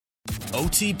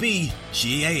OTB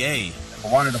GAA.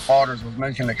 One of the fathers was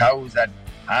milking the cows at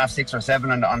 6:30 or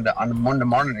 7 on the Monday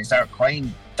morning. They started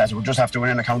crying that we just have to win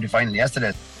in the county final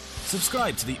yesterday.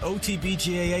 Subscribe to the OTB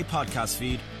GAA podcast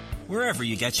feed wherever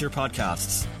you get your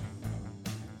podcasts.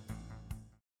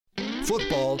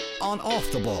 Football on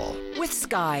Off the Ball. With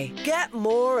Sky. Get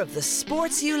more of the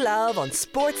sports you love on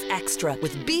Sports Extra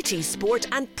with BT Sport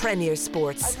and Premier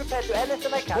Sports. I'm prepared to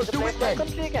anything I can to play for my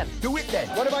country again. Do it then.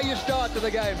 What about your start to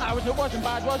the game? It wasn't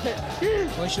bad, was it?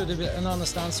 Why should an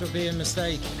honest answer be a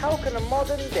mistake? How can a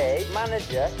modern day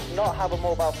manager not have a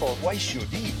mobile phone? Why should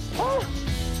he?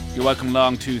 You're welcome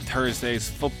along to Thursday's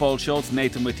football show. It's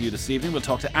Nathan with you this evening. We'll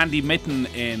talk to Andy Mitten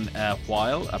in a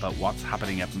while about what's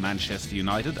happening at Manchester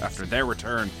United after their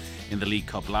return in the League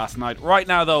Cup last night. Right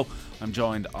now, though, I'm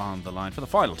joined on the line for the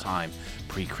final time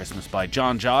pre-Christmas by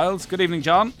John Giles. Good evening,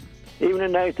 John.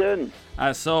 Evening, Nathan.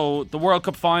 So, the World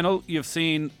Cup final, you've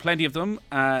seen plenty of them.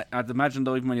 I'd imagine,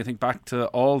 though, even when you think back to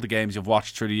all the games you've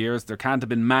watched through the years, there can't have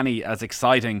been many as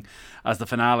exciting as the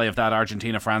finale of that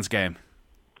Argentina-France game.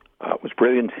 It was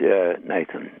brilliant,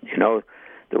 Nathan. You know,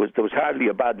 there was hardly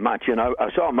a bad match in. I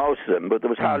saw most of them, but there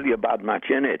was hardly a bad match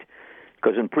in it.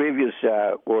 Because in previous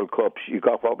World Cups, you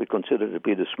got what we consider to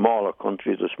be the smaller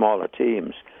countries, the smaller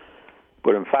teams.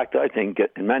 But in fact, I think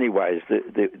in many ways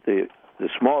the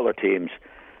smaller teams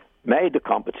made the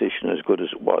competition as good as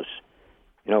it was.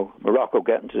 You know, Morocco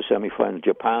getting to the semi-final,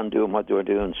 Japan doing what they were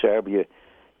doing, Serbia,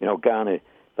 you know, Ghana.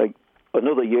 Like,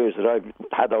 another years that I've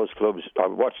had those clubs,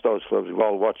 I've watched those clubs, we've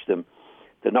all watched them,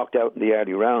 they knocked out in the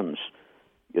early rounds,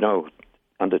 you know,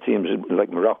 and the teams like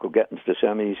Morocco getting to the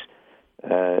semis,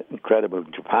 incredible,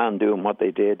 Japan doing what they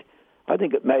did. I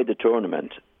think it made the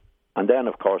tournament. And then,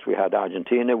 of course, we had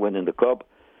Argentina winning the cup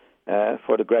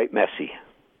for the great Messi.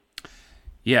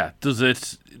 Yeah, does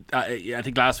it, I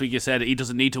think last week you said he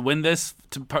doesn't need to win this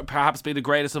to perhaps be the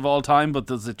greatest of all time, but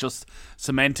does it just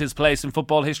cement his place in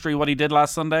football history, what he did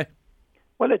last Sunday?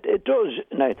 Well, it does,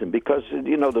 Nathan, because,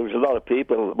 you know, there was a lot of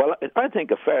people, well, I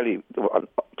think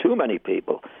too many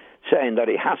people saying that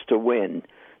he has to win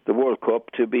the World Cup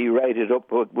to be rated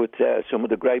up with some of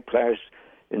the great players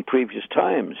in previous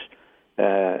times.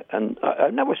 And I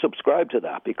never subscribed to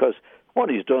that, because what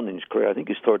he's done in his career, I think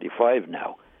he's 35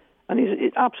 now, and he's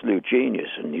an absolute genius,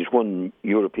 and he's won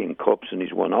European Cups, and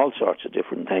he's won all sorts of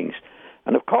different things.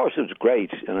 And of course it was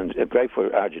great, and it's great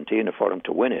for Argentina for him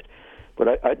to win it. But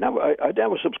I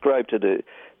never subscribed to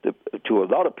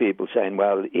a lot of people saying,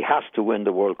 well, he has to win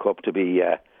the World Cup to be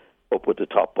up with the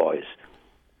top boys.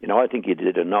 You know, I think he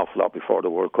did an awful lot before the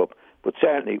World Cup, but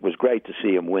certainly it was great to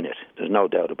see him win it. There's no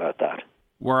doubt about that.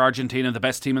 Were Argentina the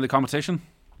best team in the competition?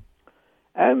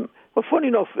 Well, funny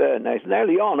enough, Nathan,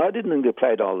 early on, I didn't think they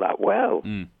played all that well.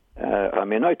 I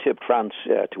mean, I tipped France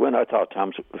to win. I thought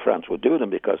France would do them,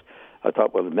 because I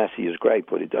thought, well, Messi is great,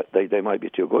 but they might be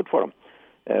too good for him.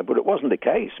 But it wasn't the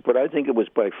case. But I think it was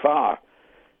by far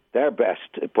their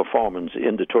best performance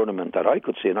in the tournament that I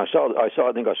could see. And I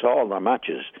think I saw all their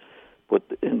matches. But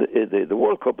in the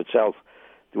World Cup itself,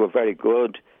 they were very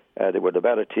good. They were the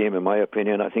better team, in my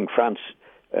opinion. I think France,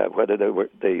 whether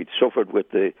they suffered with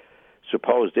the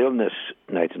supposed illness,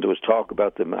 Nathan, there was talk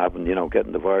about them having, you know,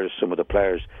 getting the virus. Some of the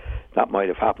players, that might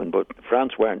have happened. But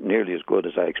France weren't nearly as good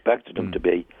as I expected them to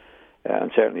be,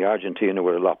 and certainly Argentina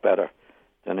were a lot better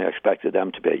than I expected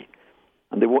them to be,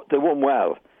 and they won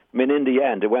well. I mean, in the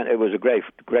end, it was a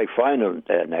great final,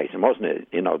 Nathan, wasn't it?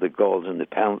 You know, the goals and the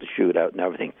penalty shootout and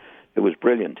everything. It was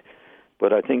brilliant.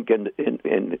 But I think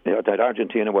that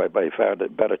Argentina were by far the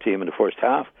better team in the first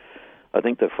half. I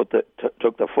think they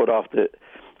took their foot off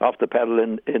the pedal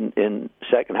in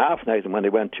second half, Nathan, when they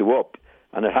went 2 up.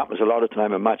 And it happens a lot of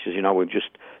time in matches. You know, we'd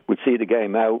see the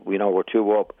game out. We know we're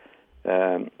 2 up.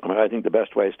 I think the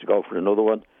best way is to go for another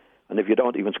one. And if you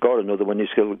don't even score another one,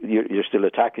 you're still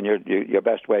attacking your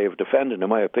best way of defending, in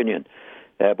my opinion.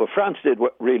 But France did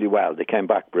really well. They came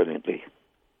back brilliantly.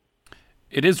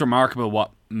 It is remarkable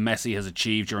what Messi has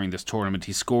achieved during this tournament.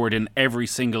 He scored in every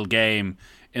single game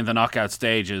in the knockout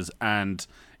stages, and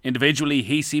individually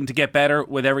he seemed to get better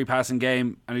with every passing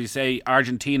game. And as you say,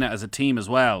 Argentina as a team as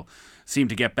well seemed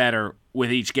to get better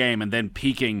with each game, and then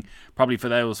peaking probably for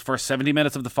those first 70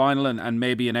 minutes of the final and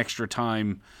maybe an extra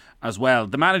time as well.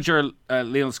 The manager,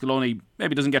 Lionel Scaloni,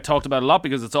 maybe doesn't get talked about a lot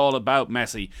because it's all about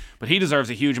Messi, but he deserves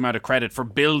a huge amount of credit for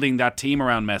building that team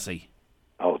around Messi.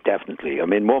 Oh, definitely. I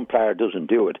mean, one player doesn't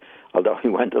do it, although he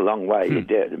went a long way, he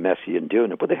did, Messi, in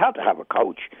doing it. But they had to have a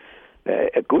coach,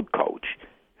 a good coach,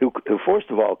 who first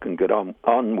of all can get on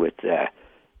with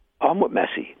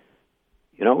Messi.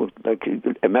 You know, like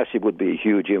Messi would be a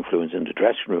huge influence in the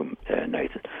dressing room,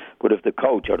 Nathan. But if the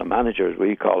coach or the manager, as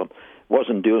we call him,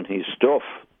 wasn't doing his stuff,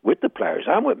 with the players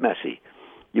and with Messi,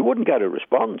 you wouldn't get a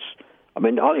response. I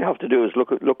mean, all you have to do is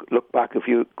look back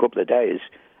a couple of days,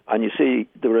 and you see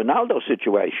the Ronaldo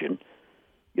situation.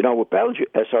 You know, with Belgium,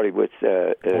 with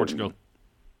Portugal.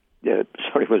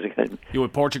 Was it again? You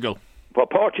with Portugal? Well,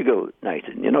 Portugal,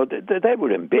 Nathan. You know, they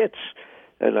were in bits.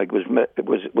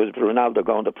 Was Ronaldo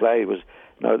going to play?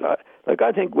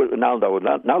 I think with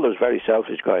Ronaldo's a very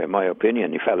selfish guy, in my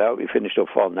opinion. He fell out. He finished up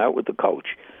falling out with the coach.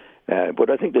 But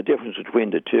I think the difference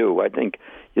between the two, I think,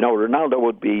 you know, Ronaldo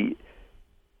would be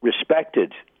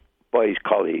respected by his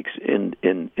colleagues in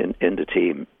the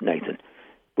team, Nathan,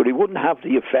 but he wouldn't have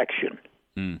the affection.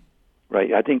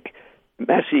 Right? I think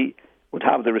Messi would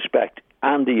have the respect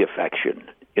and the affection.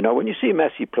 You know, when you see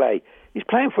Messi play, he's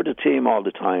playing for the team all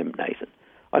the time, Nathan.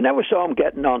 I never saw him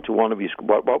getting on to one of his,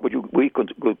 what we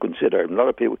could consider, a lot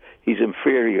of people, his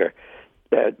inferior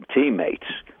teammates.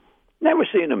 Never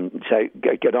seen him say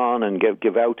get on and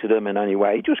give out to them in any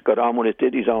way. He just got on with it,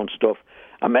 did his own stuff,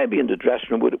 and maybe in the dressing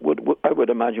room I would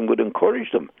imagine would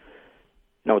encourage them.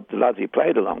 You know, the lads he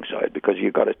played alongside, because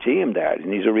you've got a team there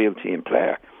and he's a real team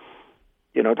player.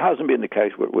 You know, it hasn't been the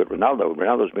case with Ronaldo.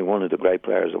 Ronaldo's been one of the great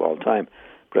players of all time,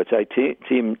 but I'd say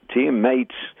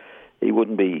teammates, he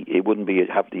wouldn't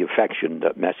have the affection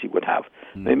that Messi would have.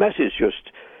 I mean, Messi is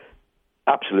just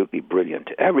absolutely brilliant.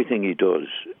 Everything he does,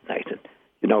 Nathan.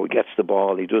 You know, he gets the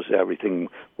ball, he does everything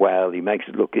well, he makes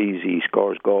it look easy, he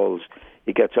scores goals,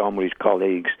 he gets on with his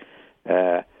colleagues,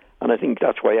 and I think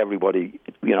that's why everybody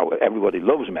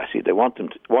loves Messi. They want him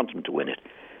to win it,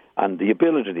 and the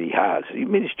ability that he has. I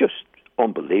mean, it's just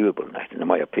unbelievable, Nathan, in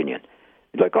my opinion.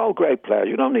 Like all great players,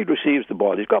 you don't need he receives the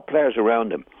ball. He's got players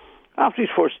around him. After his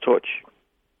first touch,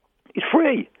 he's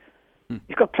free.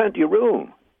 He's got plenty of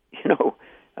room, you know,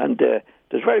 and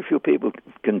there's very few people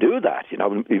can do that. You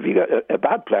know, if you got a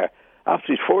bad player,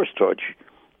 after his first touch,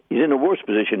 he's in a worse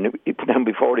position than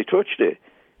before he touched it.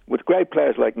 With great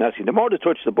players like Messi, the more they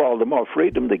touch the ball, the more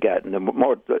freedom they get, and the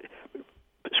more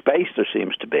space there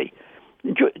seems to be.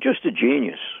 Just a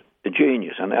genius,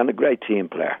 and a great team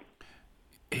player.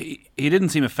 He didn't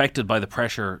seem affected by the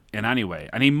pressure in any way,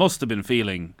 and he must have been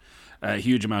feeling a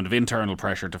huge amount of internal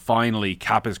pressure to finally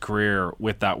cap his career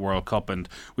with that World Cup. And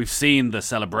we've seen the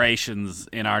celebrations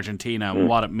in Argentina and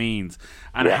what it means,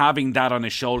 and having that on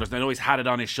his shoulders. And I know he's had it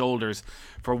on his shoulders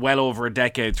for well over a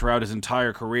decade throughout his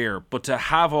entire career, but to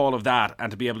have all of that and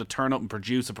to be able to turn up and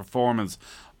produce a performance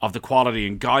of the quality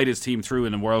and guide his team through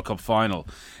in a World Cup final,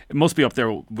 it must be up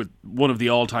there with one of the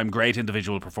all-time great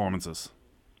individual performances.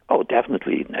 Oh,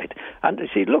 definitely, Nate. And you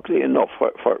see, luckily enough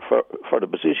for the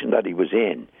position that he was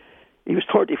in, he was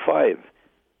 35.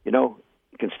 You know,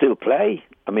 he can still play.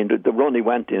 I mean, the run he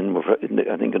went in,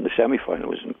 I think in the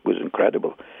semi-final was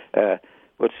incredible.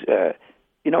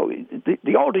 You know,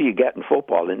 the older you get in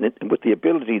football, and with the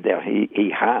ability that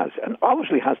he has, and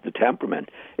obviously has the temperament,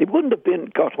 it wouldn't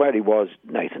have got where he was,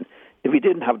 Nathan, if he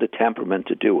didn't have the temperament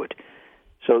to do it.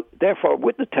 So, therefore,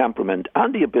 with the temperament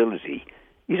and the ability,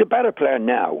 he's a better player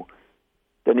now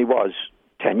than he was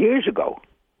 10 years ago,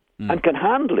 and can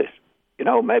handle it. You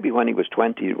know, maybe when he was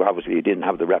 20, obviously he didn't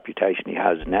have the reputation he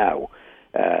has now,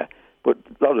 but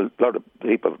a lot of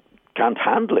people can't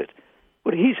handle it.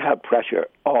 But he's had pressure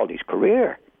all his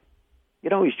career.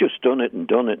 You know, he's just done it,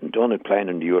 playing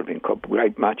in the European Cup,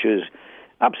 great matches,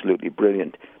 absolutely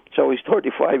brilliant. So he's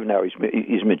 35 now.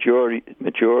 He's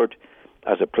matured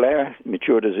as a player,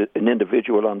 matured as an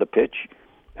individual on the pitch,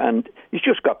 and he's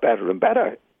just got better and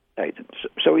better.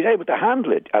 So he's able to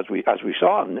handle it, as we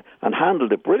saw, and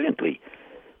handled it brilliantly.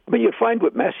 I mean, you'd find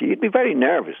with Messi, he'd be very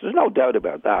nervous. There's no doubt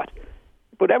about that.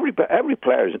 But every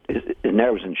player is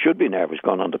nervous and should be nervous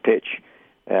going on the pitch.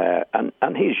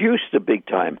 And he's used to big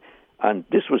time. And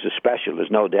this was a special, there's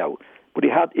no doubt. But he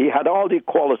had all the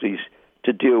qualities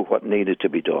to do what needed to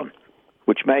be done,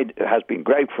 which has been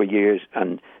great for years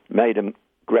and made him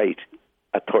great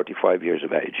at 35 years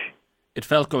of age. It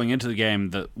felt going into the game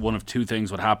that one of two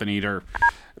things would happen. Either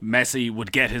Messi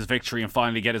would get his victory and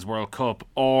finally get his World Cup,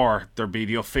 or there'd be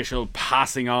the official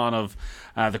passing on of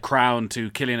the crown to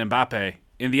Kylian Mbappe.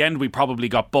 In the end, we probably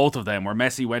got both of them, where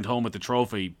Messi went home with the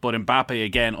trophy, but Mbappe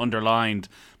again underlined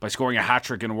by scoring a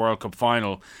hat-trick in a World Cup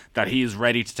final that he is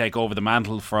ready to take over the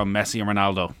mantle from Messi and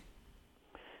Ronaldo.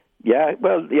 Yeah,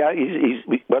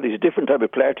 he's a different type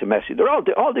of player to Messi. They're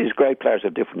all these great players are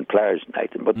different players,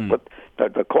 Nathan, but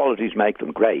the qualities make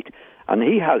them great. And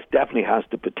he definitely has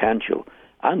the potential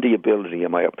and the ability,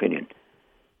 in my opinion,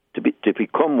 to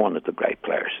become one of the great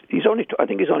players. I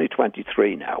think he's only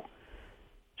 23 now.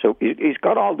 So he's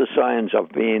got all the signs of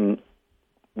being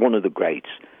one of the greats.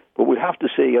 But we'll have to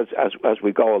see as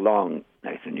we go along,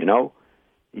 Nathan, you know.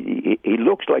 he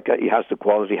looks like he has the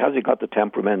quality. Has he got the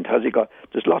temperament? Has he got?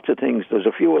 There's lots of things. There's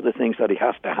a few other things that he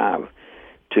has to have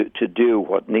to do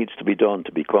what needs to be done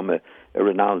to become a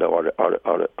Ronaldo or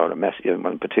a Messi,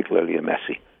 and particularly a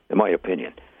Messi, in my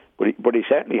opinion. But he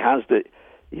certainly has the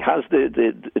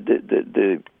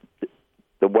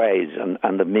ways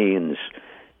and the means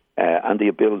and the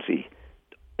ability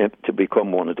to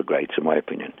become one of the greats, in my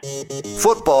opinion.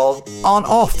 Football on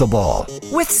Off the Ball.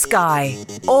 With Sky,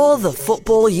 all the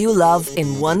football you love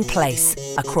in one place.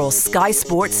 Across Sky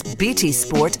Sports, BT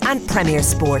Sport and Premier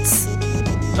Sports.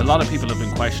 A lot of people have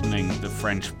been questioning the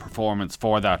French performance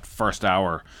for that first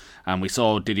hour. And we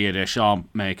saw Didier Deschamps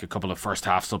make a couple of first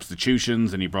half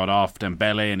substitutions, and he brought off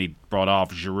Dembele and he brought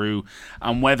off Giroud,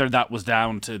 and whether that was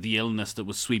down to the illness that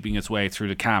was sweeping its way through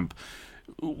the camp.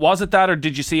 Was it that, or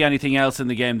did you see anything else in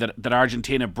the game that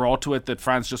Argentina brought to it that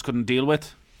France just couldn't deal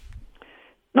with?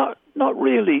 Not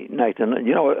really, Nathan. As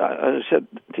I said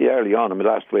to you early on,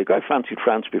 last week, I fancied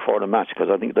France before the match because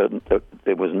I think that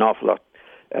there was an awful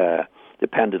lot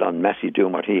depended on Messi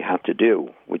doing what he had to do,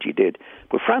 which he did.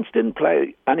 But France didn't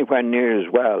play anywhere near as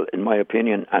well, in my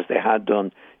opinion, as they had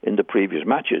done in the previous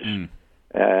matches.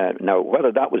 Now,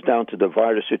 whether that was down to the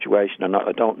virus situation or not,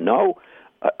 I don't know.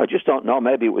 I just don't know.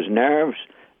 Maybe it was nerves.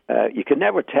 You can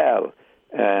never tell.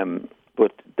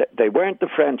 But they weren't the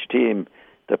French team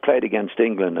that played against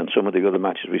England and some of the other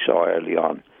matches we saw early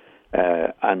on.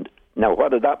 And now,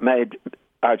 whether that made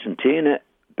Argentina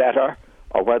better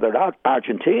or whether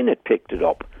Argentina picked it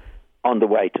up on the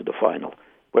way to the final.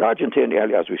 But Argentina,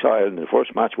 as we saw in the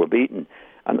first match, were beaten,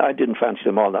 and I didn't fancy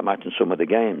them all that much in some of the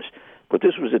games. But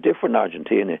this was a different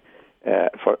Argentina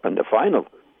in the final.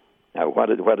 Now,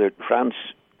 whether France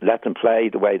let them play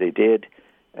the way they did,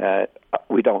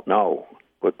 we don't know.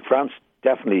 But France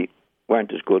definitely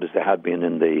weren't as good as they had been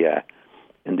in the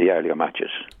earlier matches.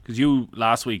 Because you,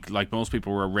 last week, like most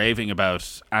people, were raving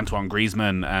about Antoine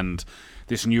Griezmann and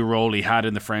this new role he had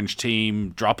in the French team,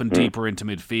 dropping deeper into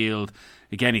midfield.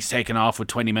 Again, he's taken off with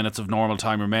 20 minutes of normal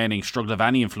time remaining. Struggled to have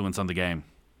any influence on the game.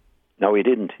 No, he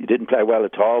didn't. He didn't play well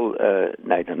at all,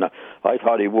 Nathan. I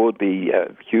thought he would be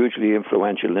hugely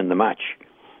influential in the match.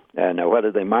 Now,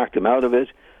 whether they marked him out of it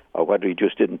or whether he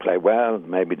just didn't play well,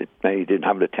 maybe he didn't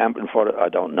have the temperament for it, I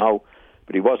don't know.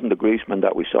 But he wasn't the Griezmann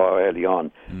that we saw early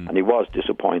on, and he was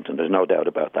disappointing, there's no doubt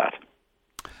about that.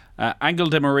 Angel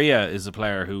Di Maria is a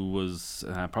player who was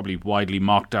probably widely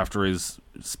mocked after his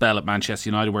spell at Manchester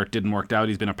United where it didn't work out.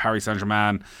 He's been at Paris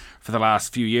Saint-Germain for the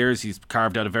last few years. He's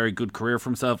carved out a very good career for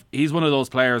himself. He's one of those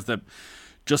players that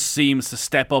just seems to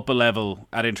step up a level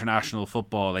at international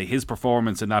football. Like his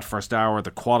performance in that first hour,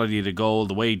 the quality of the goal,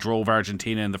 the way he drove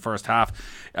Argentina in the first half.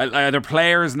 Are there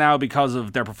players now, because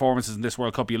of their performances in this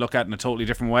World Cup, you look at in a totally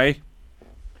different way?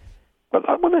 Well,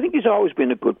 I think he's always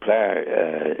been a good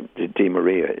player, Di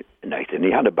Maria, Nathan. He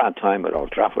had a bad time at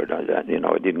Old Trafford. He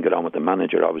didn't get on with the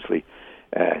manager, obviously.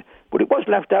 But he was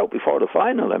left out before the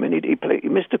final. I mean, he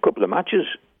missed a couple of matches,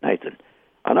 Nathan.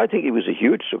 And I think he was a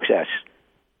huge success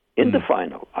in the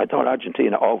final. I thought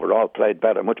Argentina overall played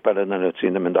better, much better than I'd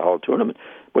seen them in the whole tournament.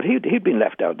 But he'd been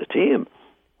left out of the team,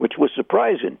 which was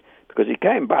surprising because he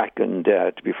came back and,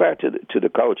 to be fair to the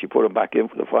coach, he put him back in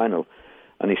for the final.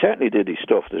 And he certainly did his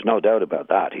stuff. There's no doubt about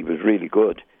that. He was really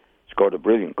good. Scored a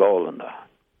brilliant goal in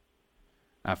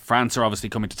that. France are obviously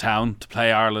coming to town to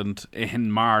play Ireland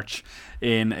in March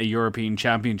in a European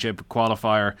Championship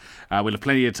qualifier. We'll have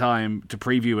plenty of time to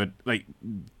preview it.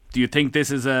 Do you think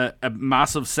this is a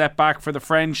massive setback for the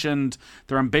French and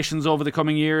their ambitions over the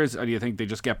coming years? Or do you think they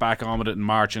just get back on with it in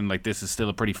March and this is still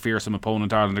a pretty fearsome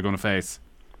opponent Ireland are going to face?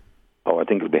 Oh, I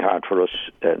think it'll be hard for us.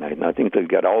 I think they'll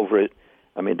get over it.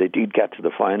 I mean, they did get to the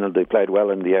final. They played well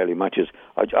in the early matches.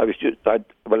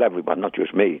 Everyone, not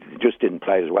just me, just didn't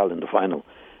play as well in the final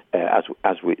as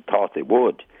we thought they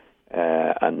would.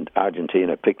 And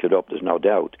Argentina picked it up, there's no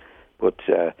doubt. But,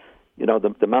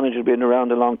 the manager's been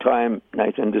around a long time,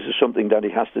 Nathan. This is something that he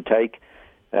has to take.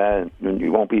 And he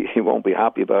won't be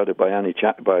happy about it by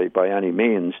any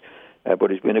means.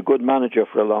 But he's been a good manager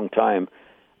for a long time.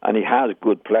 And he has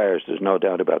good players, there's no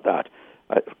doubt about that.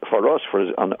 For us,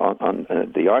 on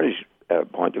the Irish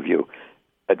point of view,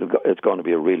 it's going to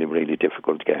be a really, really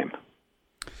difficult game.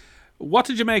 What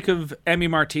did you make of Emi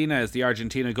Martinez, the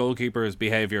Argentina goalkeeper's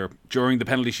behaviour during the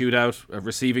penalty shootout,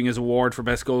 receiving his award for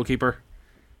best goalkeeper?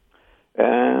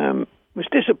 It was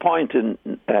disappointing,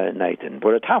 Nathan,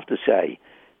 but I'd have to say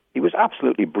he was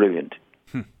absolutely brilliant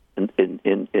in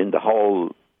the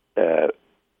whole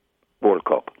World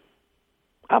Cup.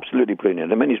 Absolutely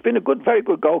brilliant. I mean, he's been a very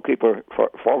good goalkeeper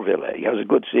for Villa. He has a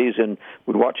good season.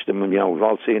 We watched him, and we've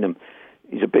all seen him.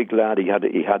 He's a big lad. He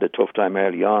had a tough time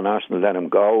early on. Arsenal let him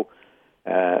go,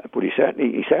 but he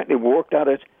certainly worked at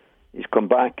it. He's come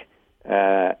back,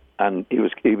 and he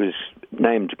was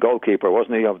named goalkeeper,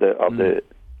 wasn't he, of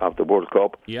the World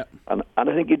Cup? Yeah, and I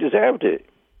think he deserved it.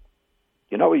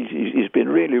 You know, he's been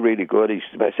really, really good. He's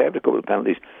saved a couple of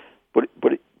penalties, but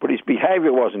his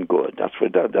behaviour wasn't good.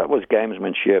 That was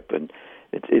gamesmanship, and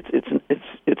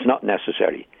it's not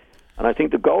necessary. And I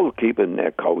think the goalkeeping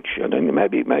coach, and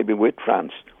maybe with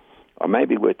France, or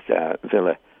maybe with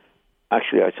Villa,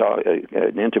 actually I saw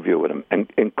an interview with him and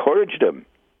encouraged him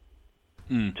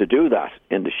to do that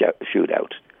in the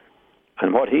shootout.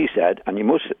 And what he said, and you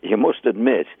must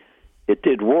admit, it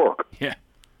did work. Yeah,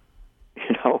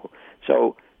 you know.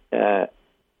 So I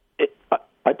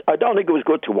don't think it was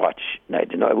good to watch,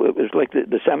 Nate. You know, it was like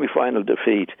the semi-final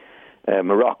defeat,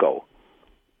 Morocco,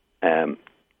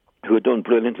 who had done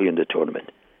brilliantly in the tournament.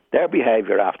 Their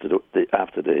behaviour after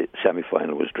the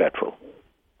semi-final was dreadful,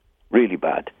 really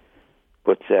bad.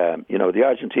 But you know, the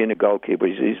Argentina goalkeeper,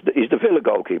 he's the Villa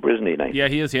goalkeeper, isn't he, Nate? Yeah,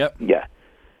 he is. Yeah.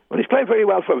 Well, he's played very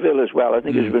well for Villa as well. I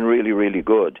think he's been really, really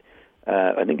good.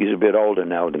 I think he's a bit older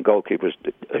now, and goalkeepers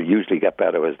usually get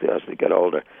better as they get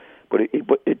older. But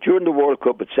during the World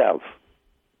Cup itself,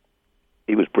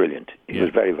 he was brilliant. He was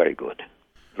very, very good.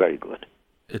 Very good.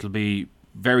 It'll be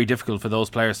very difficult for those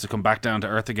players to come back down to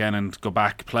earth again and go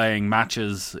back playing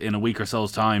matches in a week or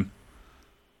so's time.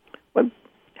 Well, you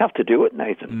have to do it,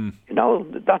 Nathan. You know,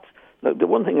 that's the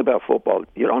one thing about football.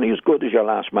 You're only as good as your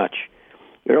last match.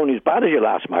 You're only as bad as your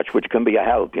last match, which can be a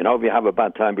help, you know, if you have a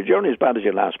bad time. But you're only as bad as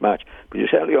your last match. But you're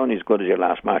certainly only as good as your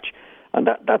last match. And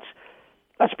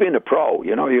that's being a pro.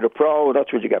 You know, you're a pro.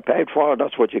 That's what you get paid for.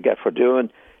 That's what you get for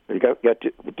doing. You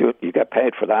get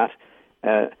paid for that.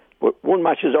 But one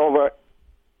match is over.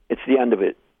 It's the end of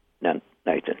it,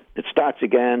 Nathan. It starts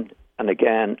again and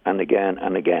again and again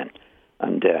and again.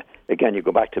 And again, you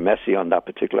go back to Messi on that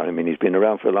particular. I mean, he's been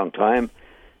around for a long time.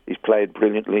 He's played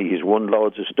brilliantly. He's won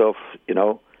loads of stuff, you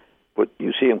know. But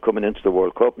you see him coming into the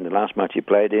World Cup, in the last match he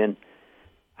played in,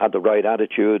 had the right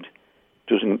attitude,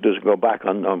 doesn't go back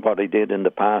on what he did in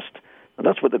the past. And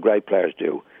that's what the great players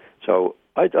do. So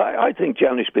I think,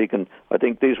 generally speaking, I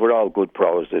think these were all good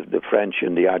pros, the French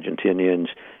and the Argentinians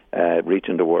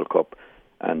reaching the World Cup.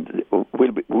 And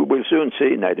we'll soon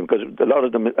see, Nathan, because a lot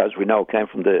of them, as we know, came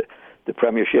from the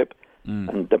Premiership.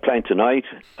 And they're playing tonight,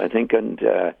 I think, and...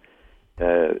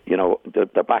 you know,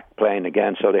 they're back playing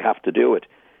again, so they have to do it.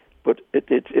 But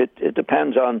it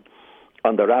depends on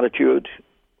their attitude,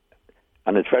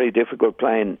 and it's very difficult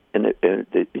playing in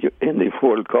the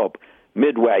World Cup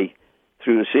midway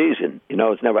through the season. You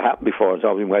know, it's never happened before. It's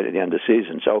always been right at the end of the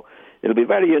season. So it'll be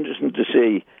very interesting to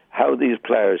see how these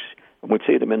players, and we'll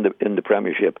see them in the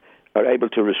Premiership, are able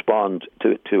to respond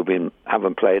to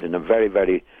having played in a very,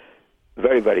 very,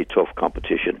 very, very tough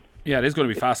competition. Yeah, it is going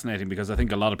to be fascinating, because I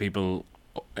think a lot of people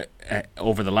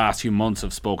over the last few months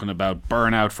have spoken about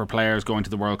burnout for players going to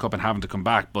the World Cup and having to come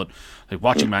back. But like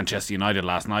watching Manchester United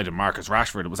last night and Marcus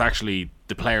Rashford, it was actually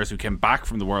the players who came back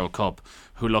from the World Cup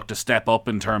who looked to step up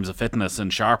in terms of fitness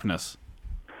and sharpness.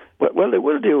 Well, they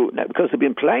will do, because they've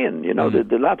been playing. You know,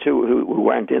 the lads who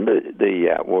weren't in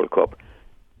the World Cup,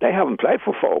 they haven't played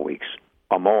for 4 weeks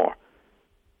or more.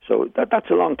 So that's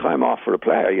a long time off for a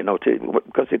player, you know,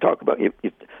 because they talk about, you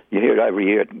hear every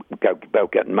year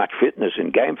about getting match fitness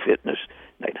and game fitness.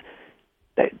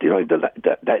 You know,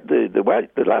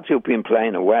 the lads who've been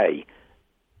playing away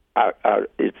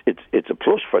it's a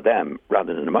plus for them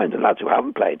rather than a minus. The lads who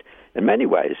haven't played, in many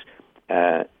ways,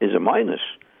 is a minus,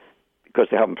 because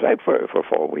they haven't played for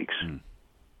 4 weeks.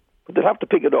 But they'll have to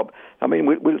pick it up. I mean,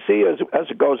 we'll see as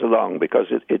it goes along, because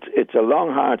it's a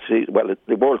long, hard season. Well,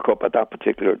 the World Cup at that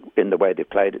particular, in the way they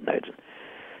played it, Nathan.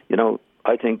 You know,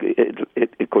 I think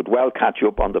it could well catch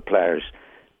up on the players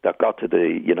that got to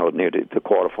near the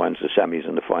quarterfinals, the semis,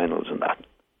 and the finals, and that.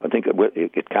 I think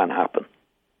it can happen.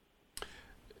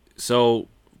 So,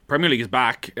 Premier League is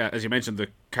back. As you mentioned, the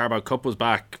Carabao Cup was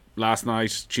back last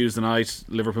night, Tuesday night,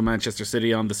 Liverpool-Manchester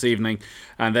City on this evening,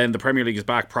 and then the Premier League is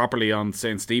back properly on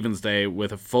St. Stephen's Day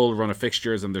with a full run of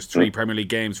fixtures, and there's 3 Premier League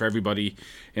games for everybody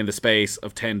in the space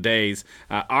of 10 days.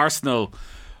 Arsenal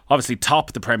obviously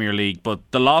top the Premier League, but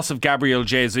the loss of Gabriel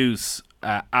Jesus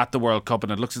at the World Cup,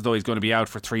 and it looks as though he's going to be out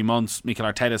for 3 months. Mikel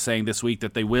Arteta saying this week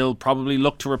that they will probably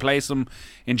look to replace him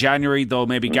in January, though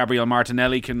maybe Gabriel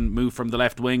Martinelli can move from the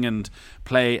left wing and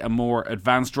play a more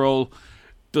advanced role.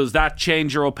 Does that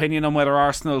change your opinion on whether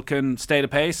Arsenal can stay the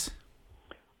pace?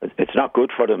 It's not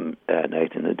good for them,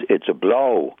 Nathan. It's a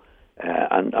blow,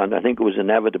 and I think it was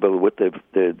inevitable with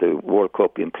the World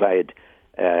Cup being played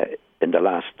in the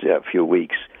last few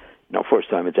weeks. First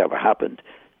time it's ever happened.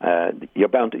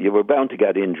 You were bound to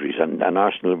get injuries, and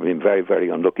Arsenal have been very, very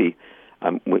unlucky.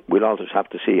 We'll also have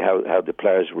to see how the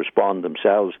players respond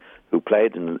themselves who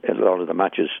played in a lot of the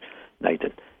matches,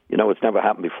 Nathan. You know, it's never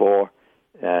happened before,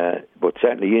 but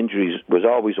certainly injuries was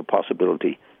always a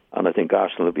possibility, and I think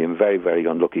Arsenal have been very, very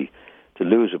unlucky to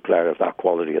lose a player of that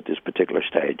quality at this particular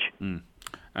stage.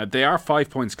 They are 5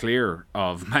 points clear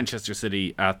of Manchester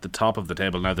City at the top of the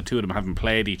table. Now, the two of them haven't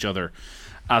played each other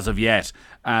as of yet.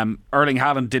 Erling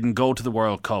Haaland didn't go to the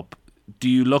World Cup. Do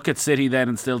you look at City then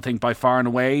and still think by far and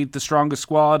away the strongest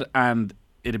squad, and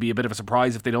it'd be a bit of a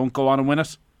surprise if they don't go on and win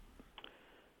it?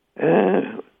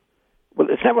 Well,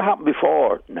 it's never happened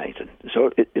before, Nathan,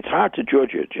 so it's hard to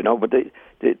judge it, you know. But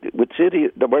with City,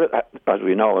 there were, as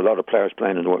we know, a lot of players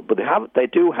playing in the world, but they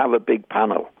do have a big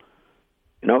panel.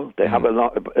 You know, they have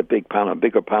a big panel, a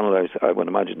bigger panel, I would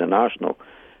imagine, than Arsenal.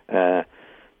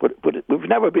 But we've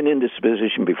never been in this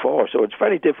position before, so it's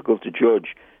very difficult to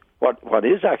judge what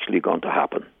is actually going to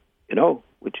happen. You know,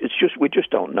 we just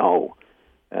don't know.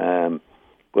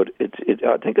 But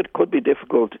I think it could be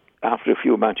difficult after a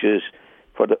few matches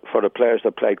for the players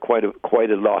that played quite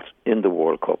a lot in the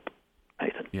World Cup,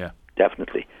 Nathan. Yeah,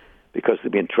 definitely, because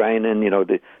they've been training. You know,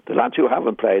 the lads who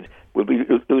haven't played will be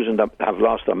have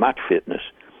lost their match fitness.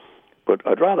 But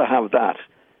I'd rather have that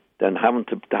than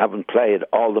haven't played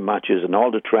all the matches and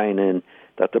all the training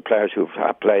that the players who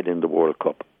have played in the World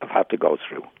Cup have had to go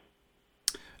through.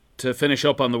 To finish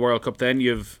up on the World Cup then,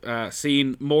 you've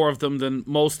seen more of them than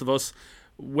most of us.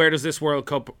 Where does this World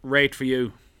Cup rate for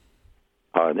you?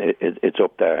 It's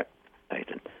up there,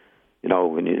 Nathan. You know,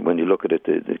 when you look at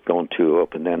it, going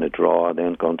 2-2 and then a draw,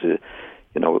 then going to,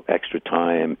 you know, extra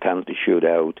time, penalty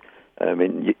shootout. I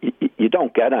mean, you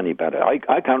don't get any better.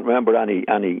 I can't remember any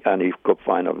cup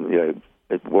final,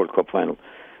 World Cup final,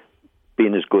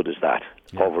 being as good as that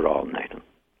overall, Nathan.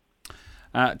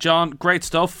 John, great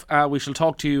stuff. We shall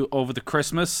talk to you over the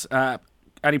Christmas.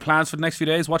 Any plans for the next few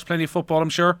days? Watch plenty of football, I'm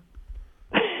sure.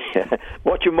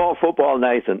 Watching more football,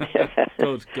 Nathan.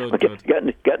 Good.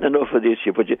 Getting enough of this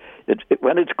year, but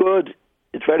when it's good,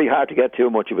 it's very hard to get too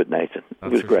much of it, Nathan. It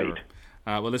was great.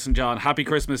 Sure. Well, listen, John, happy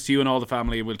Christmas to you and all the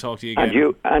family. We'll talk to you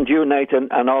again. And you, Nathan,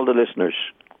 and all the listeners.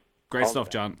 Great stuff,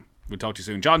 John. We'll talk to you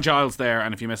soon. John Giles there,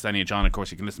 and if you missed any of John, of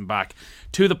course, you can listen back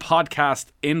to the podcast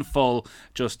in full.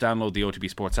 Just download the OTB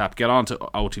Sports app, get on to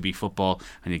OTB Football,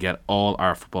 and you get all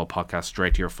our football podcasts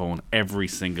straight to your phone every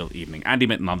single evening. Andy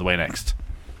Mitten on the way next.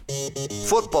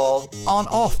 Football on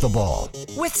Off the Ball.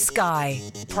 With Sky,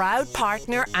 proud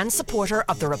partner and supporter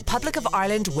of the Republic of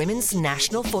Ireland women's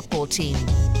national football team.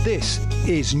 This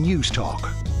is News Talk.